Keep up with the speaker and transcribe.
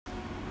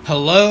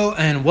Hello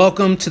and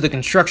welcome to the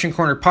Construction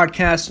Corner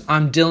podcast.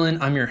 I'm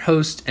Dylan, I'm your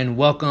host, and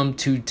welcome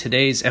to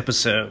today's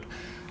episode.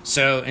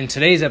 So in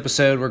today's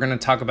episode, we're going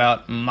to talk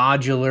about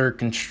modular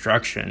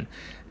construction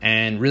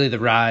and really the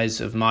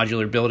rise of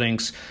modular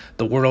buildings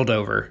the world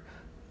over,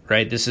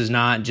 right? This is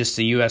not just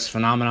a U.S.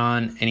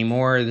 phenomenon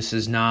anymore. This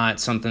is not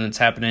something that's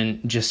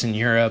happening just in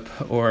Europe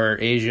or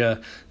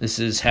Asia. This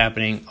is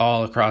happening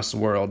all across the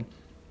world.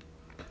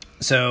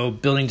 So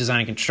Building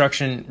Design and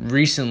Construction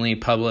recently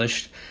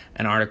published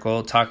an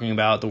article talking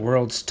about the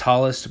world's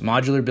tallest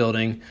modular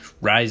building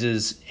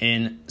rises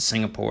in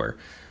Singapore.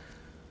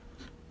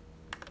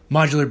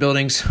 Modular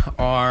buildings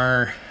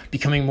are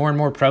becoming more and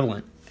more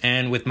prevalent.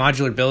 And with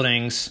modular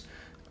buildings,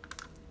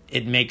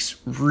 it makes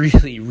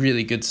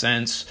really good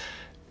sense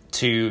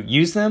to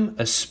use them,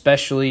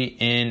 especially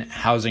in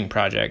housing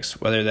projects,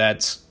 whether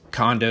that's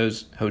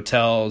condos,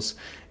 hotels,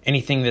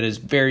 anything that is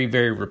very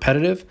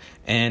repetitive.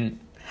 And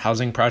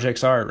housing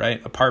projects are,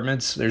 right?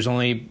 Apartments, there's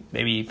only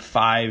maybe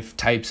 5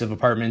 types of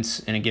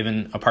apartments in a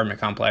given apartment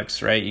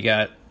complex, right? You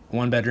got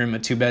 1 bedroom, a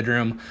 2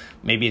 bedroom,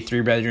 maybe a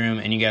 3 bedroom,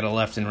 and you got a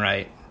left and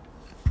right,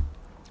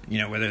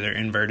 whether they're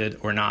inverted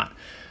or not.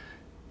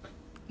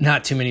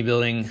 Not too many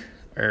building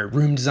or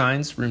room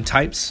designs, room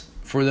types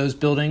for those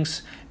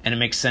buildings, and it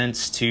makes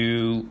sense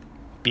to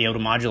be able to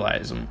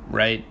modularize them,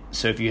 right?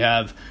 So if you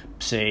have,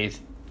 say,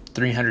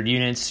 300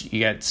 units,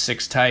 you got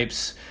 6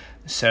 types,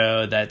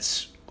 so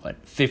that's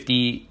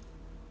 50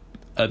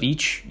 of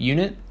each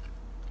unit.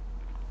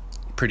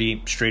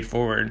 Pretty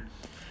straightforward.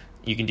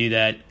 You can do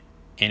that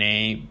in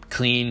a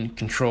clean,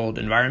 controlled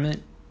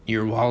environment.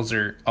 Your walls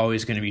are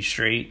always going to be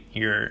straight.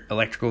 Your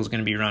electrical is going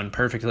to be run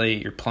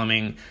perfectly. Your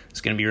plumbing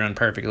is going to be run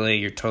perfectly.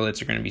 Your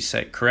toilets are going to be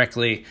set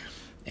correctly.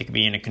 It can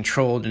be in a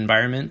controlled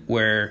environment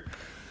where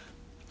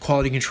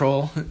quality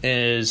control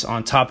is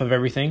on top of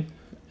everything.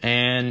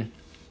 And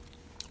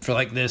for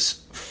like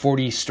this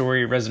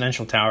 40-story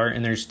residential tower,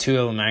 and there's 2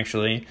 of them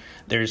actually,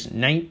 there's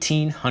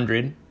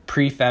 1,900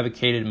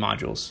 prefabricated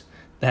modules.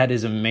 That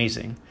is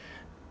amazing.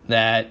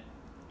 And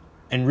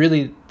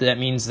really that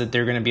means that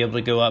they're going to be able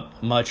to go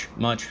up much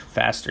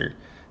faster,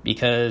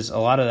 because a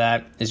lot of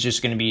that is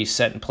just going to be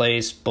set in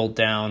place, bolt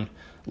down,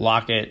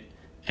 lock it,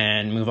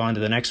 and move on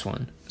to the next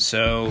one.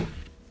 So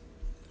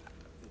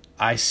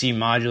I see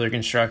modular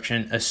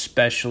construction,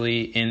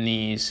 especially in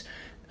these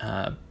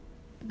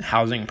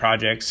housing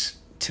projects,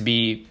 to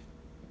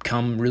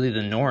become really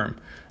the norm.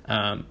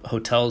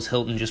 Hotels,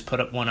 Hilton just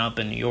put one up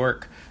in New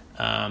York.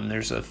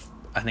 There's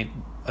I think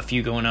a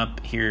few going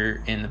up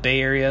here in the Bay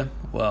Area.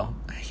 Well,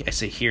 I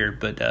say here,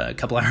 but a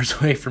couple hours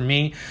away from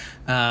me,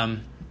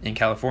 in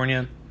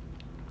California,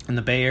 in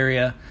the Bay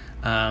Area.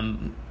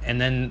 And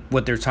then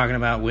what they're talking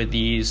about with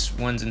these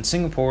ones in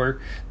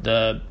Singapore,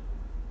 the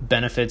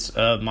benefits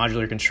of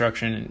modular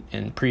construction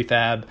and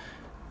prefab.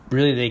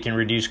 Really, they can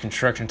reduce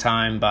construction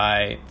time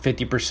by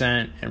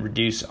 50% and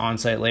reduce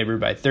on-site labor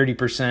by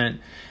 30%.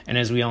 And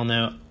as we all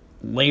know,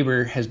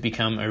 labor has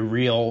become a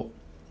real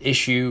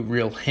issue,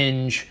 real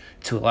hinge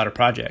to a lot of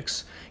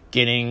projects.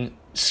 Getting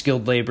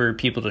skilled labor,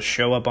 people to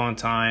show up on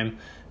time,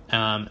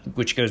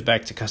 which goes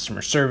back to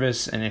customer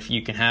service. And if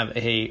you can have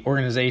a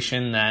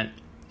organization that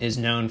is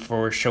known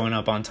for showing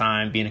up on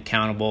time, being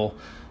accountable,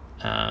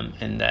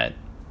 and that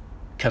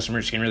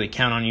customers can really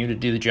count on you to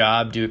do the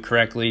job, do it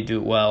correctly, do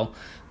it well,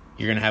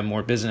 you're going to have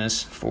more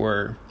business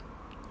for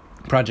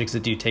projects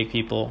that do take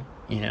people,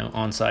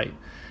 on site.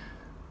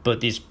 But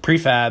these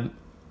prefab,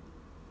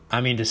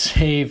 to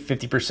save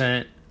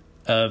 50%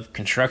 of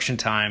construction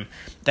time,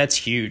 that's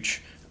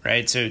huge,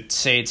 right? So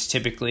say it's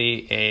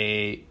typically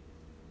a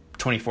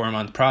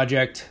 24-month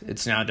project.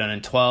 It's now done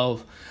in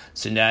 12.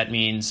 So that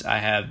means I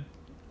have,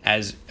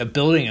 as a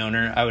building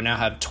owner, I would now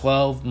have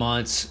 12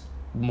 months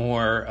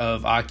more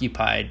of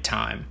occupied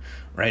time,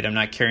 right? I'm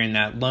not carrying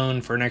that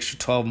loan for an extra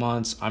 12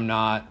 months. I'm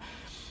not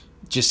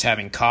just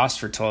having costs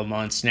for 12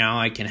 months. Now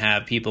I can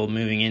have people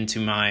moving into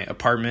my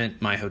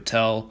apartment, my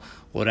hotel,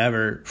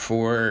 whatever,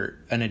 for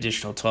an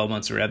additional 12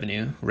 months of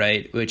revenue,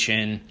 right? Which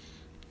in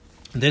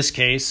this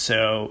case,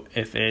 so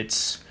if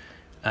it's,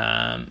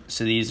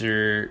 so these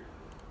are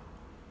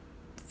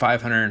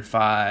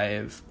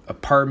 505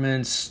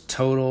 apartments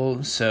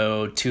total,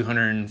 so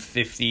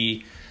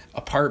 250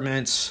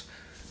 apartments,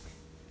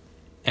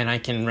 and I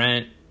can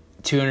rent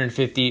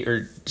 250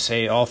 or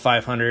say all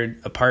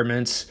 500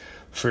 apartments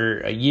for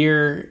a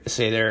year.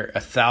 Say they're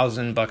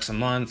 $1,000 a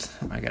month.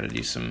 I got to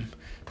do some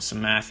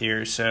math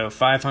here. So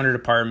 500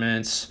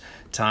 apartments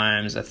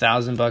times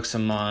 $1,000 a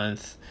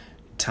month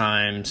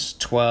times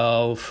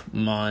 12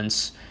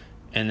 months,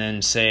 and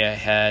then say I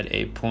had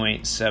a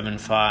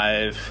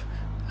 0.75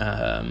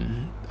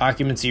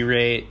 occupancy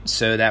rate.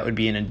 So that would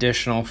be an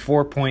additional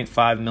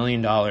 $4.5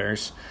 million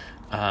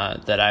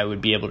that I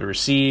would be able to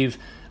receive.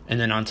 And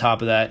then on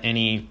top of that,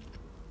 any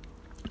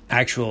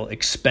actual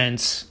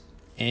expense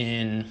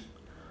in,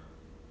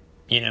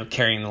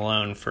 carrying the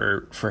loan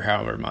for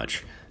however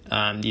much.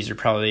 These are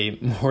probably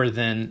more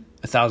than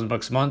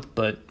 $1,000 a month,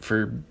 but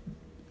for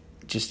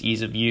just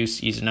ease of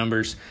use, ease of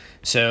numbers,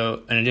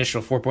 So an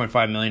additional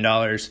 $4.5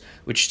 million,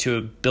 which to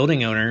a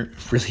building owner,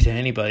 really to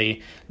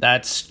anybody,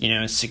 that's,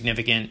 a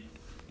significant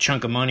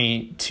chunk of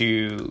money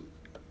to,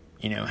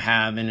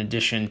 have in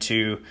addition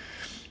to,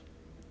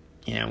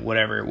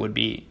 whatever it would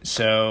be.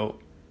 So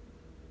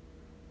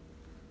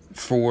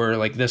for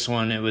like this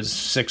one, it was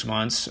 6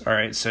 months. All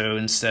right. So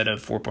instead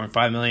of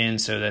 4.5 million,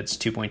 so that's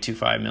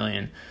 $2.25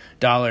 million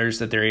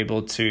that they're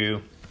able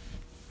to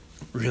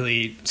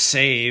really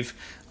save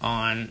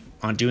on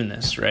doing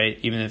this, right?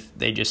 Even if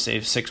they just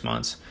save 6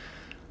 months,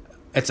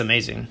 it's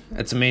amazing.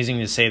 It's amazing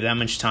to save that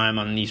much time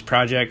on these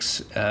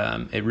projects.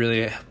 It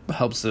really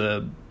helps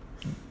the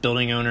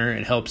building owner.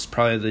 It helps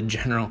probably the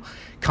general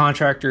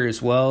contractor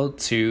as well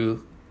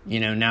to,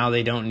 now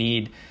they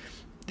need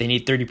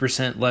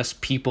 30% less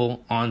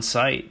people on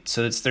site.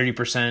 So it's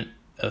 30%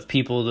 of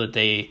people that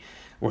they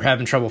were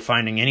having trouble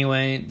finding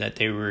anyway, that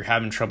they were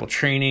having trouble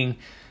training,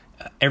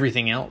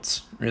 everything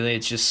else. Really,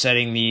 it's just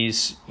setting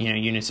these,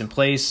 units in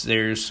place.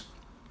 There's,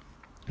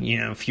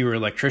 fewer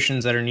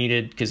electricians that are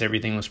needed because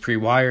everything was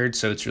pre-wired.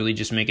 So it's really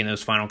just making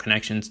those final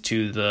connections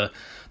to the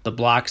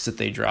blocks that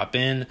they drop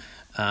in.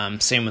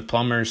 Same with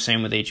plumbers,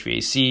 same with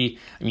HVAC.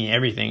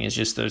 Everything is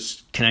just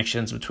those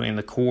connections between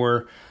the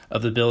core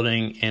of the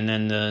building and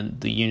then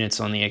the units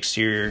on the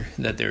exterior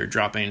that they're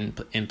dropping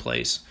in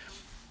place.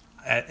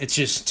 It's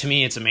just, to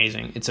me, it's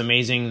amazing. It's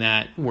amazing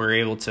that we're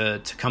able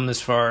to come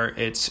this far.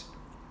 It's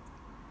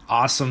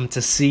awesome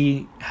to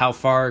see how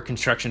far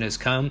construction has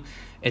come.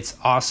 It's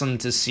awesome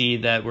to see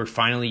that we're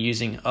finally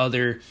using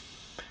other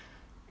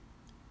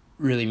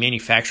really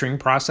manufacturing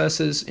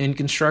processes in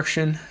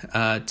construction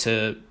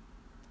to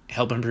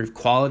help improve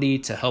quality,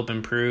 to help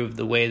improve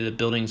the way the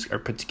buildings are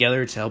put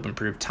together, to help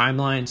improve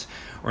timelines.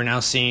 We're now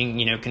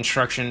seeing,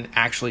 construction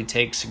actually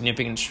take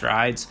significant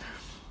strides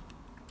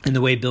in the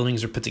way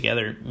buildings are put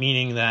together,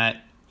 meaning that,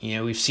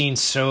 we've seen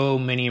so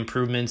many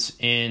improvements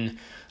in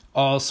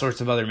all sorts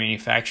of other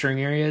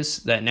manufacturing areas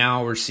that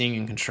now we're seeing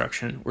in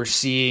construction. We're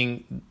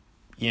seeing,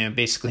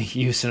 basically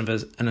use of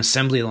an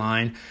assembly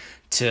line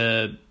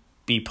to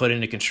be put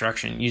into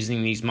construction,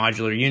 using these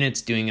modular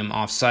units, doing them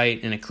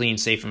off-site in a clean,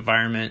 safe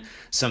environment,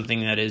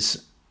 something that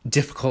is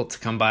difficult to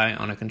come by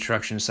on a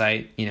construction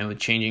site, with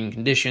changing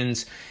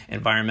conditions,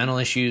 environmental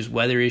issues,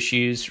 weather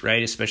issues,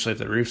 right? Especially if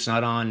the roof's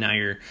not on. Now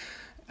you're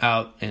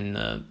out in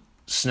the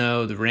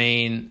snow, the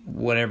rain,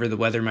 whatever the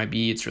weather might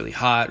be. It's really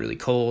hot, really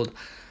cold.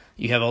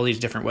 You have all these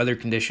different weather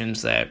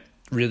conditions that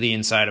really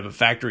inside of a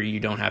factory you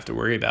don't have to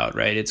worry about,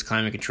 right? It's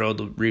climate controlled,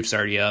 the roof's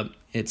already up,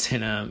 it's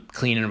in a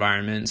clean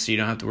environment, so you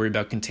don't have to worry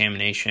about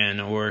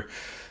contamination or,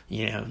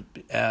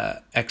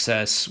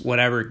 excess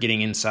whatever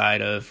getting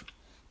inside of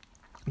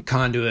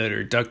conduit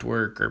or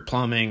ductwork or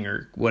plumbing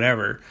or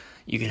whatever.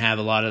 You can have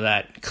a lot of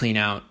that clean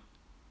out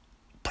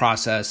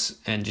process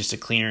and just a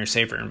cleaner,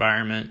 safer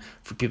environment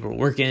for people to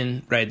work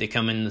in, right? They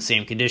come in the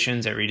same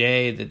conditions every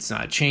day. That's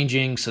not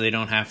changing, so they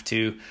don't have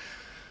to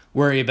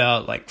worry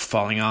about like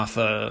falling off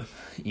a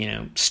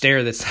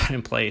stair that's not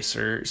in place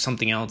or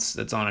something else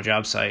that's on a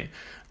job site,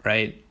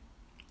 right?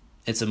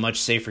 It's a much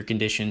safer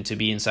condition to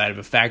be inside of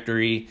a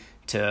factory,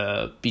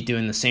 to be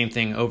doing the same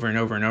thing over and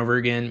over and over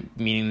again,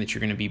 meaning that you're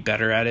going to be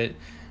better at it.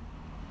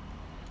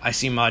 I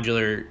see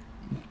modular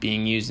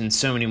being used in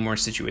so many more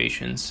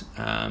situations,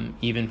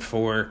 even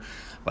for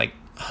like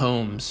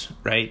homes,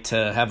 right?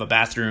 To have a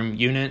bathroom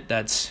unit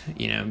that's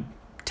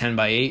 10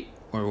 by 8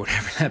 or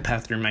whatever that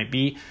bathroom might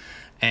be,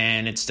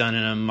 and it's done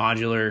in a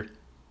modular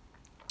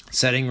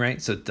setting,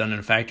 right? So it's done in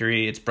a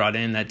factory. It's brought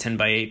in that 10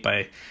 by 8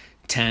 by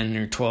 10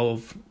 or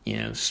 12,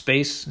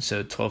 space.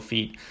 So 12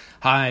 feet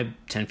high,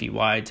 10 feet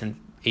wide,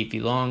 8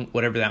 feet long,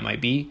 whatever that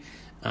might be.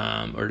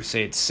 Or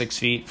say it's 6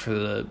 feet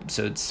so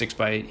it's 6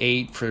 by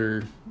 8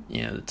 for,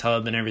 the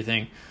tub and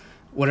everything.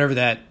 Whatever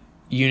that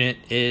unit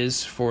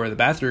is for the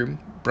bathroom,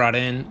 brought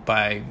in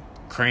by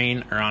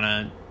crane or on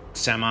a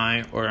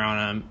semi or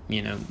on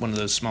a, one of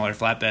those smaller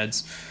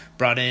flatbeds,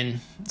 brought in,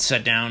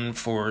 set down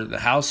for the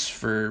house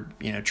for,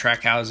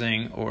 track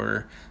housing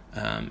or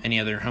any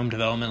other home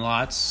development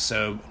lots.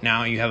 So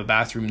now you have a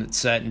bathroom that's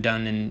set and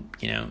done in,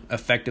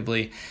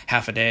 effectively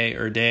half a day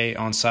or a day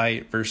on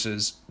site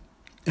versus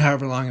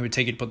however long it would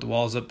take you to put the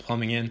walls up,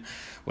 plumbing in,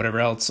 whatever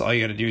else. All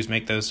you got to do is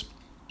make those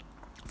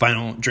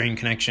final drain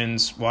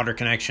connections, water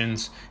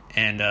connections,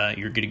 and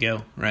you're good to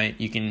go, right?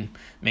 You can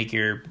make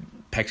your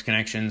PEX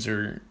connections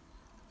or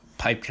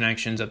pipe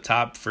connections up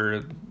top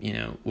for,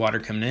 water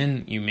coming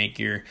in. You make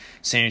your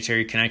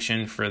sanitary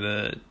connection for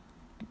the,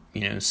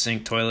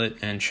 sink, toilet,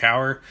 and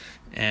shower,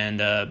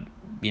 and, a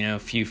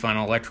few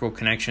final electrical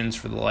connections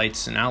for the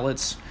lights and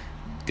outlets.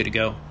 Good to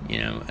go.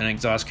 An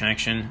exhaust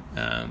connection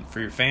for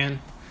your fan.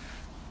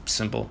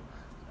 Simple.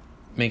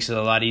 Makes it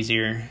a lot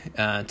easier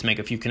to make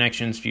a few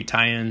connections, a few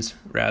tie-ins,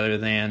 rather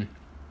than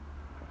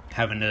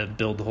having to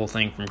build the whole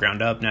thing from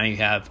ground up. Now you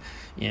have,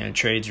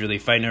 trades really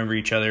fighting over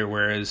each other,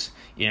 whereas,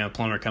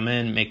 plumber come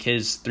in, make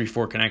his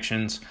 3-4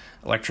 connections,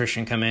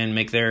 electrician come in,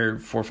 make their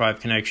 4-5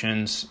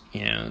 connections,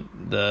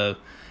 the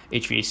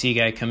HVAC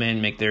guy come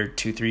in, make their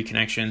 2-3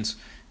 connections,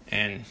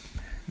 and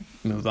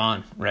move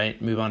on,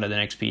 right? Move on to the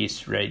next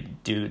piece,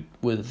 right? Do it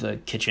with the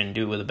kitchen,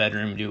 do it with a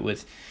bedroom, do it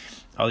with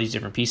all these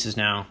different pieces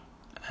now.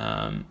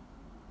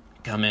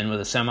 Come in with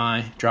a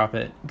semi, drop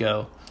it,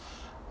 go.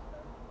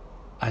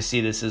 I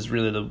see this as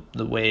really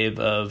the wave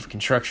of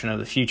construction of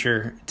the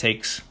future. It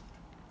takes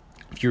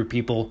fewer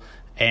people,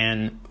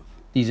 and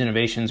these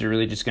innovations are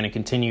really just going to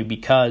continue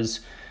because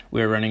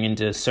we're running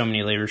into so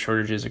many labor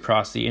shortages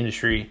across the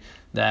industry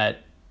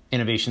that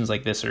innovations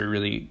like this are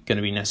really going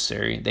to be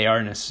necessary. They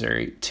are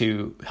necessary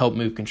to help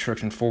move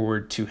construction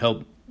forward, to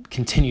help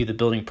continue the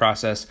building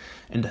process,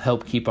 and to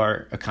help keep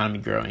our economy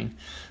growing.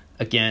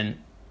 Again,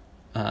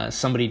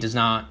 somebody does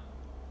not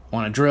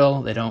want a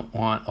drill, they don't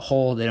want a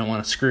hole, they don't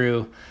want a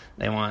screw,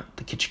 they want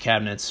the kitchen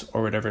cabinets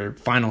or whatever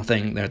final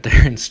thing that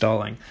they're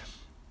installing.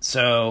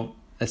 So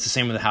it's the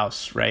same with the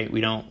house, right?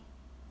 We don't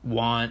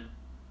want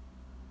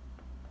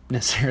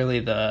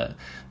necessarily the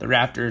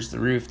rafters, the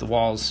roof, the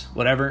walls,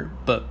 whatever,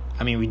 but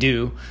I mean we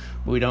do,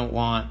 but we don't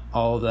want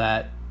all of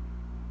that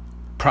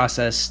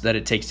process that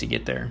it takes to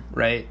get there,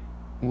 right?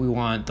 We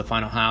want the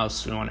final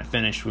house, we want it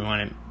finished, we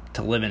want it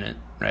to live in it,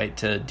 right?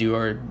 To do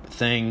our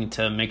thing,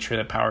 to make sure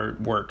that power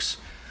works,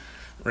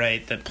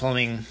 right? That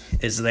plumbing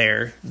is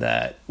there,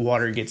 that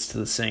water gets to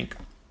the sink.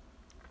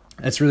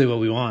 That's really what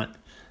we want.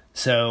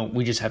 So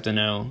we just have to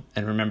know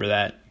and remember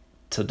that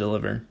to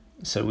deliver.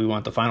 So we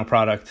want the final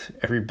product.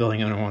 Every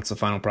building owner wants the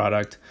final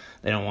product.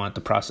 They don't want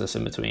the process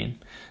in between.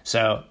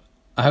 So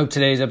I hope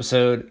today's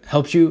episode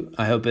helps you.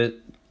 I hope it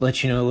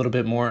lets you know a little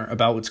bit more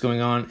about what's going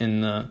on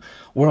in the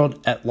world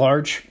at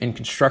large in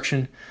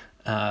construction.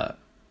 Modular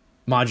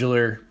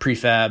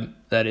prefab,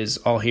 that is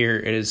all here.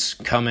 It is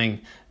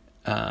coming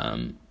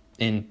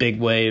in big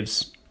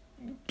waves,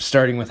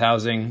 starting with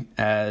housing,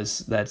 as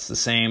that's the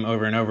same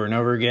over and over and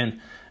over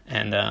again.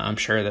 And I'm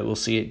sure that we'll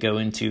see it go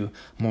into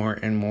more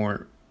and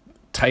more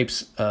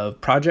types of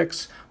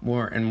projects,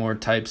 more and more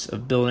types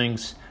of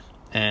buildings,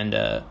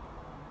 and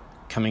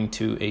coming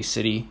to a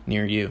city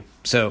near you.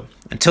 So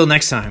until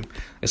next time,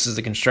 this is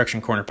the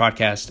Construction Corner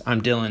Podcast.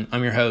 I'm Dylan.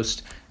 I'm your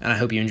host, and I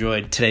hope you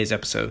enjoyed today's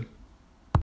episode.